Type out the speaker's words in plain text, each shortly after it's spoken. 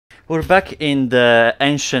We're back in the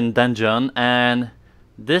ancient dungeon, and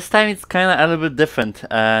this time it's kinda a little bit different,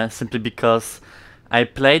 simply because I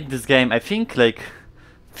played this game, I think, like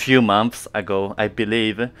few months ago, I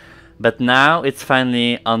believe, but now it's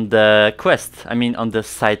finally on the quest, I mean on the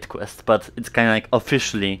side quest, but it's kinda like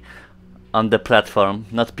officially on the platform,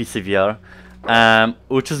 not PCVR,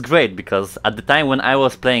 which is great, because at the time when I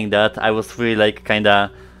was playing that, I was really like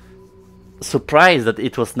kinda surprised that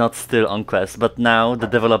it was not still on Quest, but now the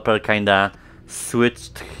developer kinda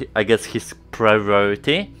switched, I guess, his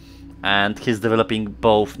priority, and he's developing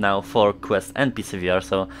both now for Quest and PCVR,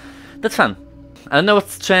 so that's fun. I don't know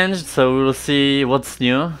what's changed, so we'll see what's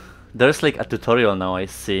new. There's like a tutorial now, I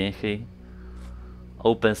see.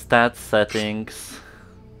 Open stats, settings,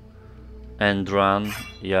 and run,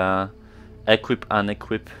 yeah. Equip,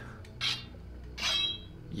 unequip,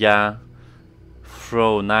 yeah.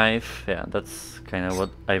 Throw knife, yeah, that's kind of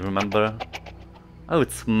what I remember. Oh,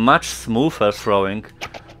 it's much smoother throwing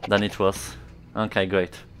than it was. Okay,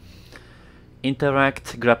 great.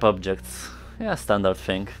 Interact, grab objects. Yeah, standard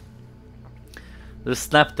thing. There's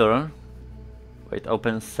snap turn. Wait,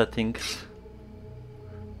 open settings.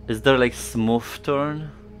 Is there like smooth turn?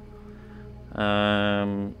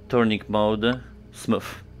 Turning mode, smooth.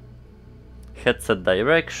 Headset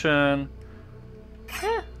direction.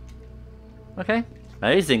 Yeah. Okay.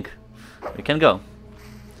 Amazing. We can go.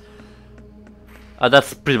 Oh,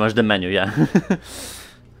 that's pretty much the menu, yeah.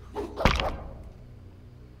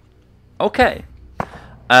 Okay.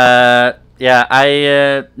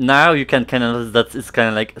 Yeah, now you can kind of notice that it's kind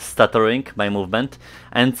of like stuttering my movement,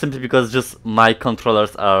 and simply because just my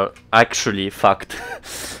controllers are actually fucked.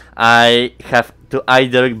 I have to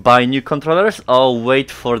either buy new controllers or wait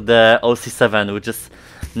for the OC7, which is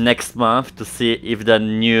next month, to see if the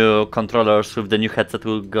new controllers with the new headset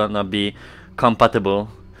will gonna be compatible.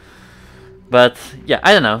 But yeah,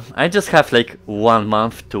 I don't know. I just have like 1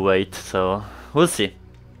 month to wait, so we'll see.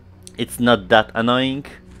 It's not that annoying,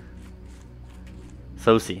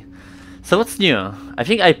 so we'll see. So what's new? I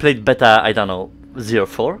think I played beta, I don't know,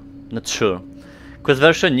 04? Not sure. Quest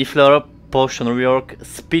version, Niflor, potion rework,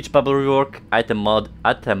 speech bubble rework, item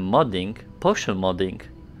modding, potion modding.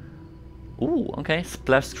 Ooh, okay.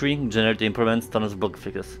 Splash screen, generate improvements, tons of block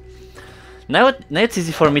figures. Now it's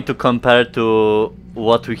easy for me to compare to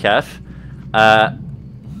what we have.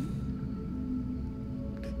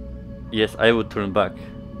 Yes, I would turn back.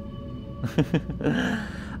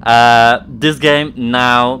 This game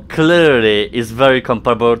now clearly is very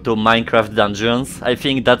comparable to Minecraft Dungeons. I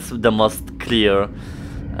think that's the most clear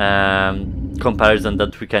comparison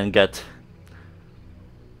that we can get.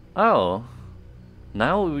 Oh.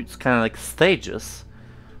 Now it's kind of like stages.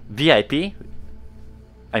 VIP?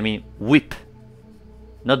 I mean whip,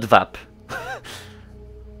 not VAP.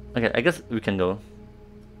 Okay, I guess we can go.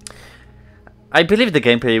 I believe the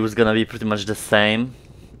gameplay was gonna be pretty much the same,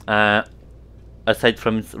 aside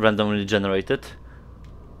from it's randomly generated.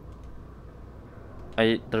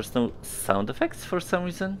 There's no sound effects for some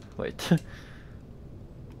reason. Wait.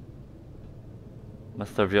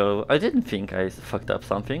 Master Viola. I didn't think I fucked up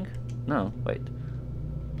something. No, wait.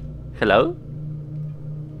 Hello?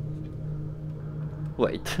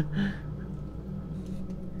 Wait.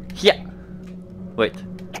 Yeah. Wait.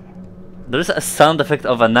 There's a sound effect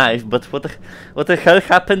of a knife, but what the hell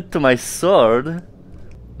happened to my sword?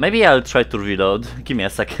 Maybe I'll try to reload. Give me a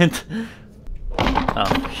second.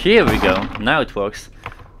 Oh, here we go. Now it works.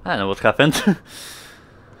 I don't know what happened.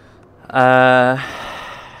 Yeah.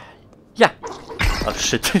 Oh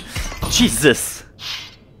shit. Jesus.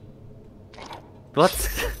 What?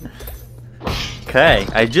 Okay,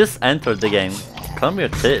 I just entered the game. Calm your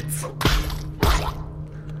tits.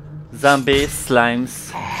 Zombies,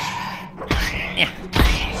 slimes. Yeah.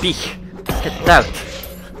 Peek. Get out.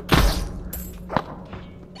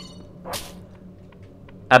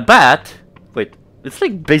 A bat? Wait, it's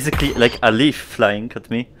like basically like a leaf flying at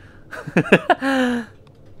me.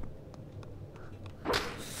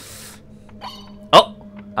 Oh!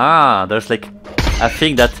 Ah, there's like a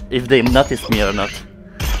thing that if they notice me or not.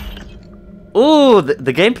 Ooh,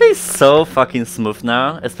 the gameplay is so fucking smooth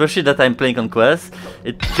now, especially that I'm playing on Quest.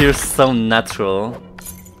 It feels so natural.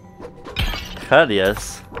 Hell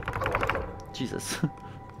yes. Jesus.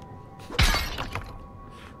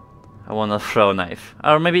 I wanna throw a knife.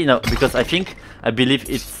 Or maybe no, because I believe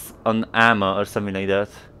it's on ammo or something like that.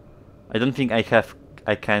 I don't think I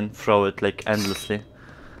can throw it like endlessly.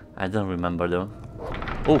 I don't remember though.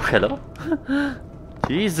 Oh, hello?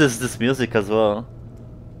 Jesus, this music as well.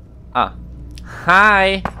 Ah.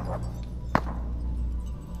 Hi!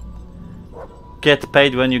 Get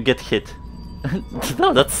paid when you get hit.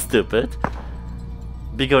 No, that's stupid.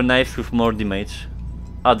 Bigger knives with more damage.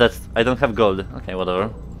 Oh, that's... I don't have gold. Okay,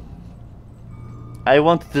 whatever. I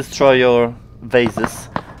want to destroy your vases.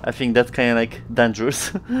 I think that's kind of like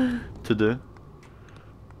dangerous to do.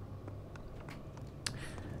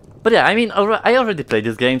 But yeah, I mean, I already played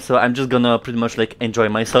this game, so I'm just gonna pretty much like enjoy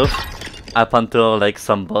myself up until like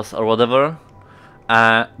some boss or whatever.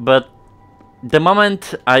 But the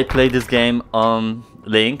moment I played this game on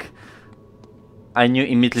Link, I knew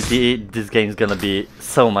immediately this game is gonna be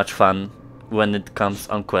so much fun when it comes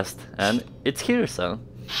on Quest, and it's here, so.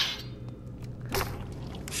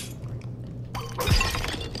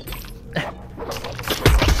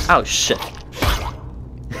 Oh shit.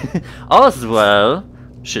 Oswell.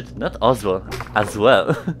 Shit, not Oswell, as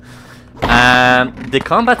well. The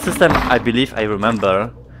combat system, I believe I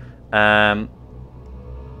remember. I'm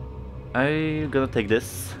gonna take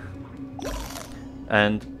this.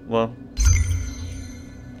 And, well...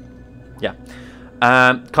 yeah.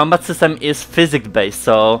 Combat system is physics based,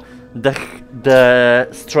 so the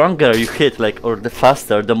stronger you hit, like, or the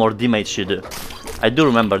faster, the more damage you do. I do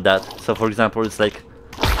remember that. So, for example, it's like...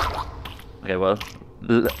 okay, well...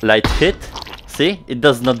 light hit. See? It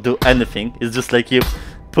does not do anything. It's just like you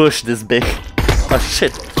push this big... oh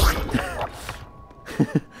shit!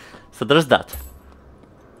 So there's that.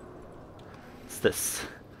 What's this?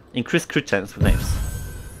 Increase crit chance with knives.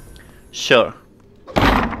 Sure.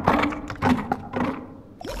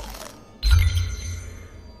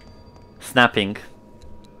 Snapping.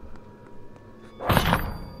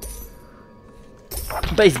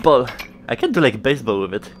 Baseball. I can do like baseball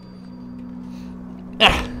with it.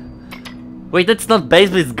 Wait, that's not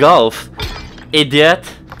baseball, it's golf. Idiot.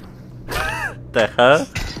 The hell?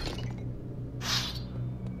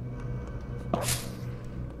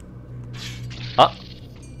 Oh.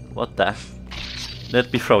 What the?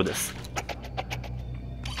 Let me throw this.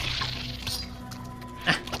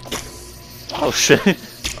 Oh shit.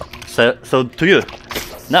 So to you.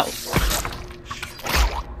 No.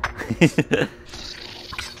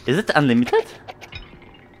 Is it unlimited?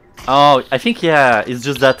 Oh, I think yeah, it's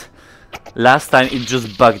just that last time it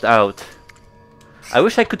just bugged out. I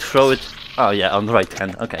wish I could throw it. Oh yeah, on the right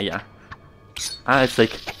hand. Okay, yeah. Ah, it's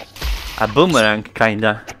like a boomerang,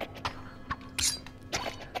 kinda.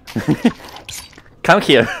 Come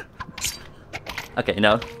here. Okay,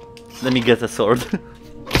 now let me get a sword.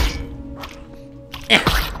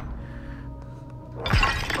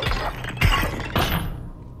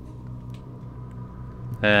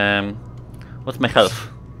 What's my health?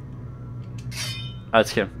 Oh,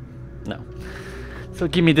 it's here. No. So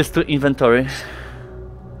give me this to inventory.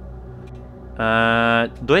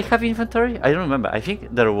 Do I have inventory? I don't remember. I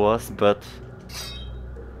think there was, but...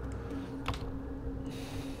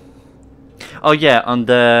 oh yeah, on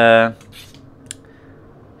the...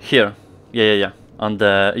 here. Yeah. On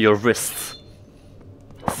the your wrists.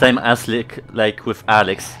 Same as like with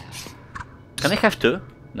Alex. Can I have two?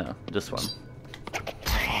 No, just one.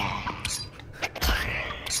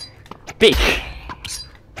 Big!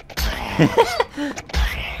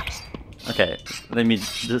 Okay, let me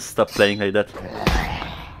just stop playing like that.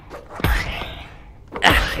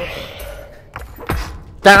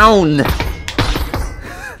 Down!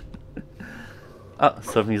 Oh,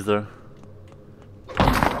 something's there.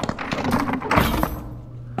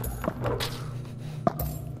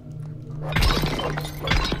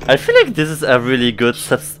 I feel like this is a really good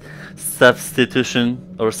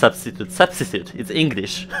substitution or substitute. It's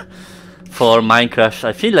English for Minecraft.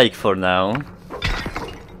 I feel like for now,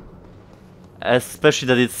 especially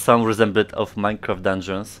that it's some resemblance of Minecraft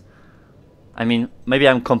dungeons. I mean, maybe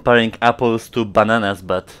I'm comparing apples to bananas,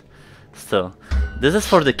 but still. This is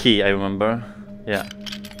for the key, I remember. Yeah.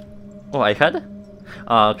 Oh, I had?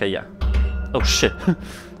 Oh, okay, yeah. Oh shit.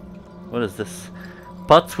 What is this?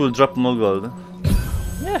 Pots will drop more gold.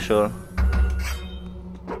 Yeah, sure.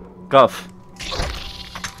 Golf.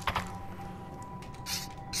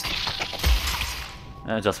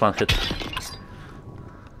 Just one hit.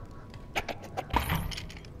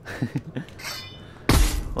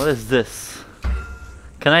 What is this?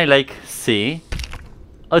 Can I like see?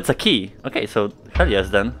 Oh, it's a key. Okay, so hell yes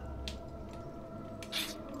then.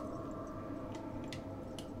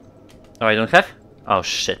 Oh, I don't have? Oh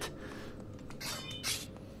shit.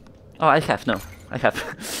 Oh, I have. No, I have.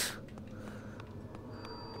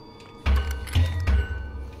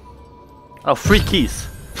 Oh, 3 keys.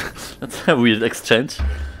 That's a weird exchange.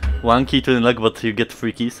 1 key to unlock, but you get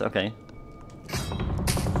 3 keys. Okay.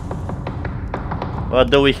 What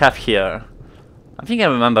do we have here? I think I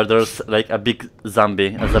remember there's like a big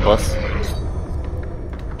zombie as a boss.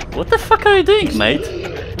 What the fuck are you doing, mate?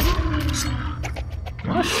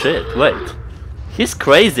 Oh shit, wait. He's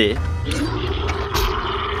crazy.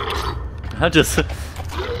 I'll just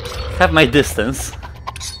have my distance.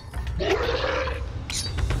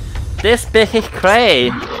 This big is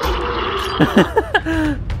cray.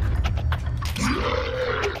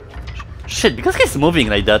 Shit, because he's moving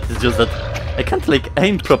like that, it's just that I can't like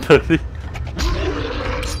aim properly.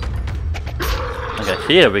 Okay,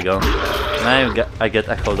 here we go. Now I get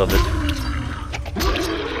a hold of it.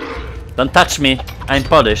 Don't touch me, I'm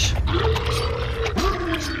Polish.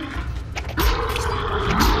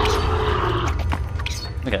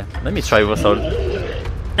 Okay, let me try with a sword.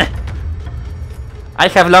 I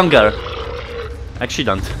have longer. Actually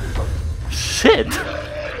don't. Shit!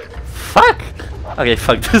 Fuck! Okay,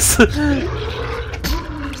 fuck this.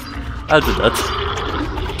 I'll do that.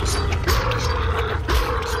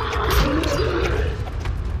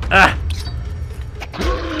 Ah!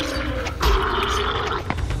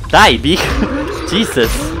 Die, big!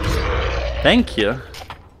 Jesus! Thank you.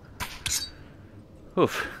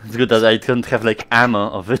 Oof, it's good that I don't have like ammo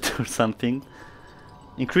of it or something.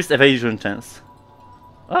 Increased evasion chance.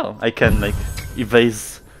 Oh, I can like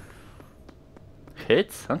evase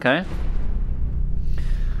hits? Okay.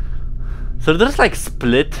 So there's like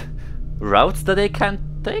split routes that I can't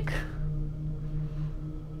take?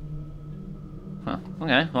 Huh,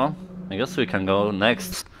 okay, well, I guess we can go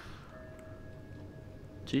next.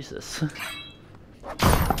 Jesus.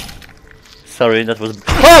 Sorry, that was...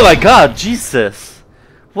 Oh my god, Jesus!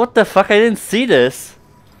 What the fuck, I didn't see this!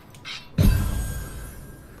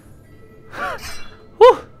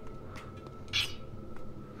 Whew.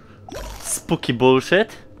 Spooky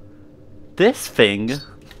bullshit. This thing.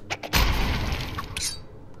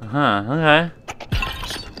 Okay.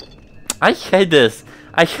 I hate this.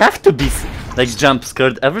 I have to be like jump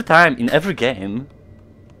scared every time in every game.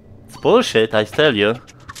 It's bullshit, I tell you.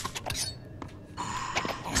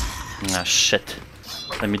 Ah, shit.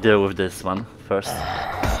 Let me deal with this one first.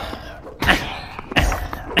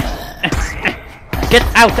 Get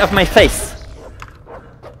out of my face!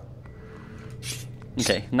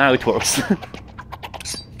 Okay, now it works.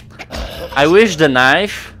 I wish the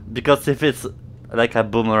knife, because if it's like a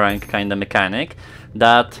boomerang kind of mechanic,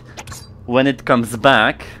 that when it comes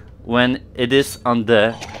back, when it is on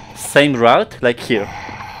the same route, like here,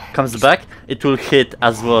 comes back, it will hit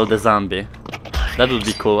as well the zombie. That would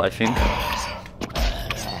be cool, I think.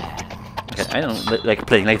 Okay, I don't like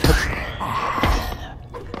playing like that.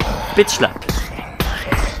 Bitch slap.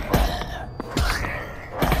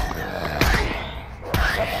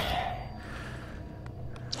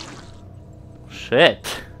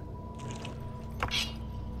 Shit.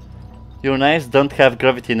 Your knives don't have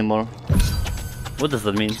gravity anymore. What does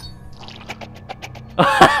that mean?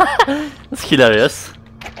 That's hilarious.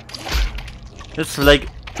 It's like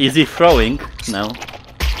easy throwing now.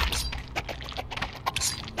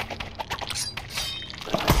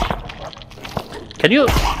 Can you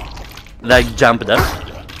like jump there?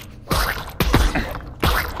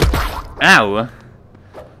 Ow!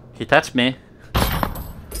 He touched me.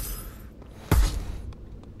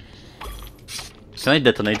 Can I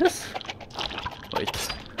detonate this?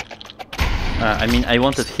 Wait. I mean, I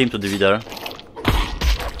wanted him to be there.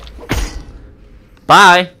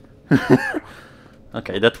 Bye!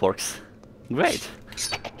 Okay, that works. Great.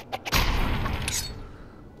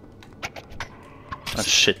 Oh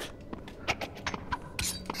shit.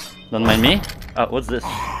 Don't mind me. Oh, what's this?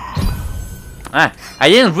 Ah, I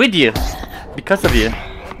didn't read you! Because of you.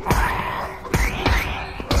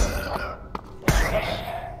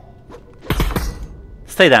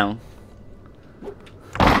 Stay down.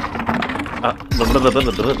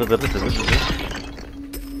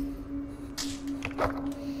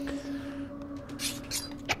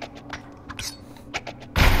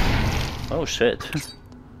 Oh shit.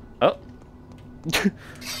 Oh. I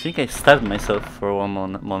think I stabbed myself for one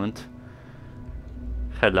moment.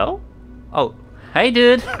 Hello? Oh, hey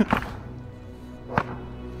dude!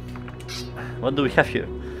 What do we have here?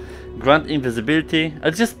 Grant invisibility.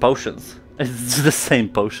 It's just potions. It's the same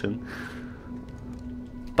potion.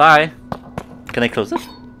 Bye! Can I close it?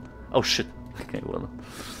 Oh shit. Okay, well.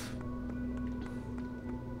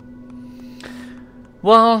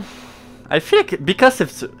 Well, I feel like because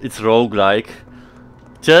it's roguelike,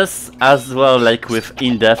 just as well like with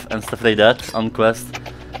in-depth and stuff like that on Quest,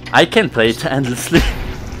 I can play it endlessly.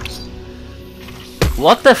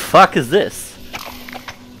 What the fuck is this?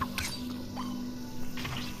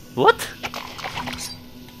 What?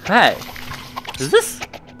 Hey, is this?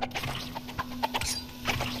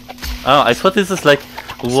 Oh, I thought this is like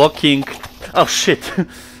walking. Oh shit,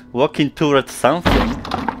 walking toward something.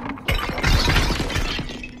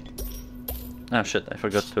 Oh shit, I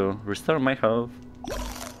forgot to restore my health.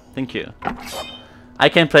 Thank you. I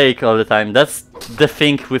can play it all the time. That's the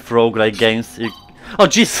thing with roguelike games. Oh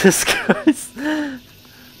Jesus Christ!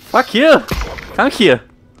 Fuck you! Come here!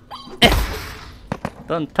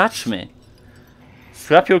 Don't touch me.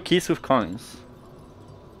 Swap your keys with coins.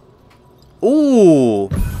 Ooh!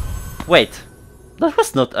 Wait. That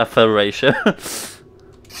was not a fair ratio.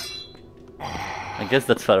 I guess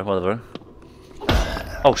that's fair, whatever.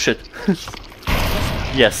 Oh shit.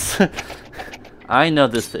 Yes. I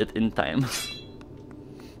noticed it in time.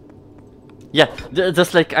 Yeah,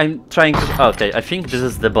 just like I'm trying to... Okay, I think this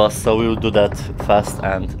is the boss, so we'll do that fast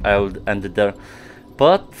and I'll end it there.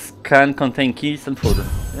 Pots can contain keys and food.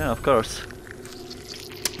 Yeah, of course.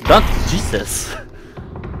 Don't... Jesus!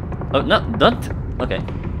 Oh, no, don't... Okay.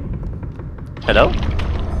 Hello?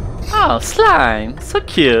 Oh, slime! So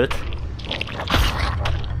cute!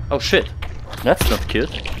 Oh shit, that's not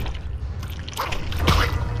cute.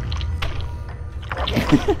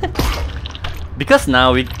 Because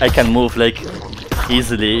now I can move like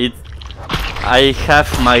easily. I have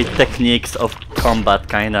my techniques of combat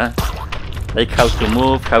kinda. Like how to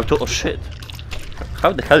move, how to... Oh shit.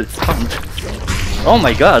 How the hell it spawned? Oh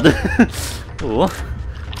my god. Ooh,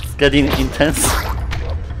 it's getting intense.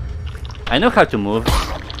 I know how to move,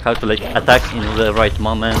 how to like attack in the right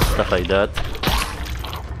moment, stuff like that.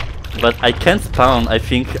 But I can't spawn, I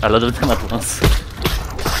think, a lot of them at once.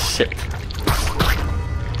 Shit.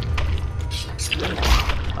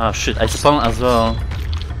 Oh shit, I spawn as well.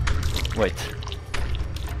 Wait.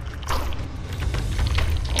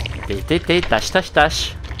 Dash, dash,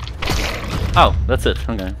 dash. Oh, that's it.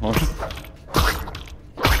 Okay. Well.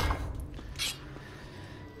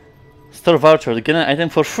 Store voucher, get an item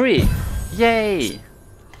for free. Yay!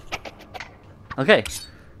 Okay.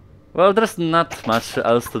 Well, there's not much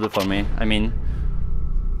else to do for me. I mean...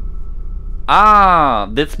 Ah!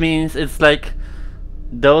 This means it's like...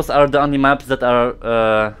 Those are the only maps that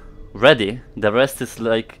are ready. The rest is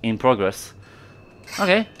like in progress.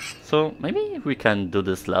 Okay, so maybe we can do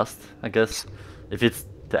this last, I guess. If it's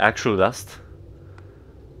the actual last.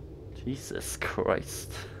 Jesus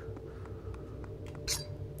Christ.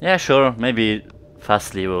 Yeah, sure, maybe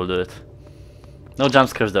fastly we'll do it. No jump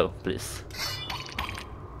scares though, please.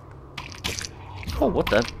 Oh, what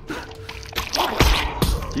the?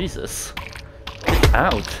 Jesus. Get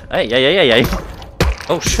out. Hey, hey.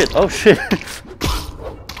 Oh shit, oh shit.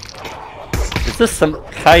 Is this some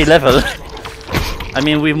high level? I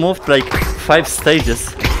mean, we moved like 5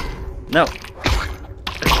 stages. No.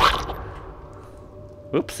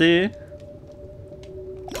 Oopsie.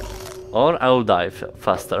 Or I'll die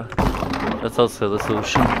faster. That's also the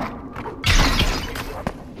solution.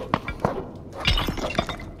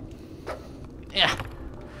 Yeah.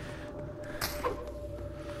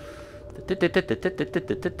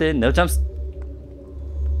 No jumps.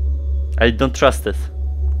 I don't trust it.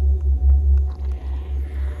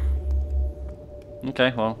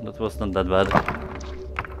 Okay, well, that was not that bad.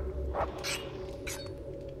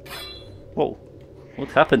 Whoa,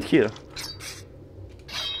 what happened here?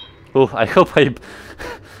 Oh, I hope I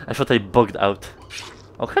thought I bugged out.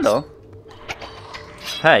 Oh, hello.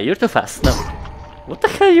 Hey, you're too fast. No. What the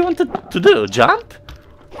hell you wanted to do? Jump?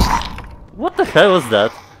 What the hell was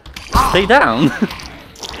that? Stay down.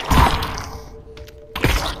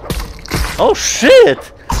 Oh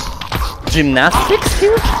shit! Gymnastics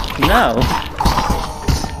here? No.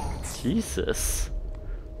 Jesus.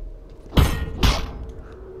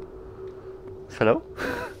 Hello?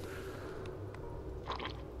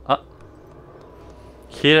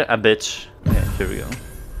 Here a bitch. Yeah, here we go.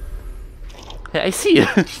 Hey, I see you!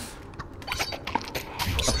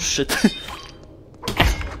 Oh shit.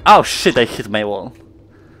 Oh shit, I hit my wall.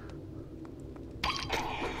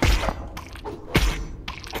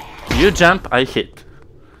 You jump, I hit.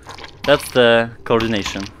 That's the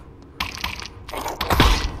coordination.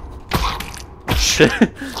 Shit.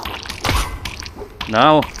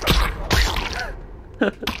 No.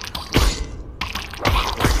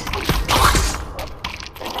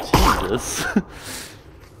 Jesus.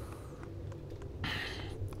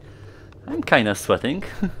 I'm kinda sweating.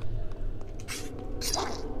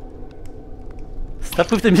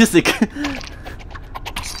 Stop with the music.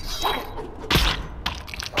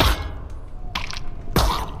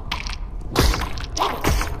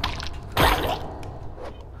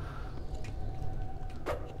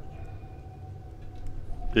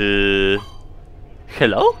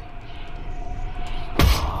 Hello?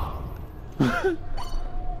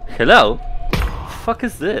 Hello? Fuck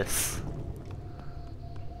is this?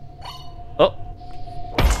 Oh.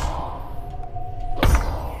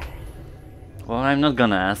 Well, I'm not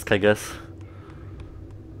gonna ask, I guess.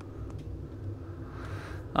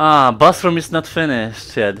 Ah, boss room is not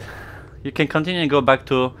finished yet. You can continue and go back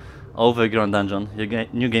to Overground Dungeon.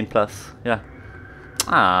 New Game Plus. Yeah.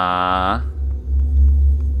 Ah.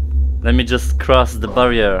 Let me just cross the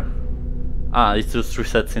barrier. Ah, it just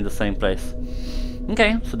resets in the same place.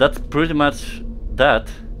 Okay, so that's pretty much that.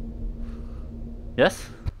 Yes?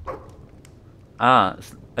 Ah,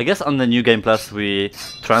 I guess on the New Game Plus we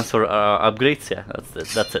transfer our upgrades. Yeah,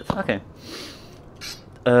 that's it. Okay.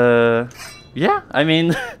 Yeah, I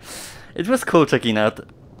mean, it was cool checking out.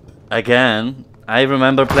 Again, I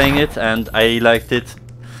remember playing it and I liked it,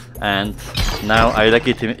 and now I like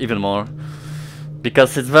it even more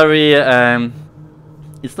because it's very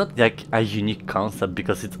it's not like a unique concept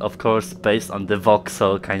because it's of course based on the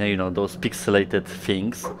voxel kind of, you know, those pixelated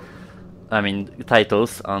things. I mean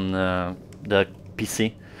titles on the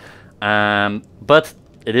PC, but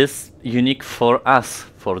it is unique for us,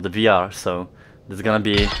 for the VR. So it's gonna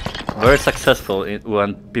be very successful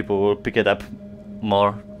when people will pick it up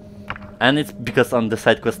more. And it's because on the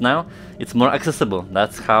SideQuest now, it's more accessible.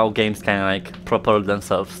 That's how games can like propel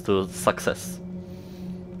themselves to success.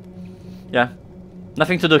 Yeah,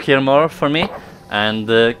 nothing to do here more for me, and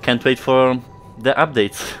can't wait for the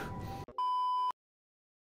updates.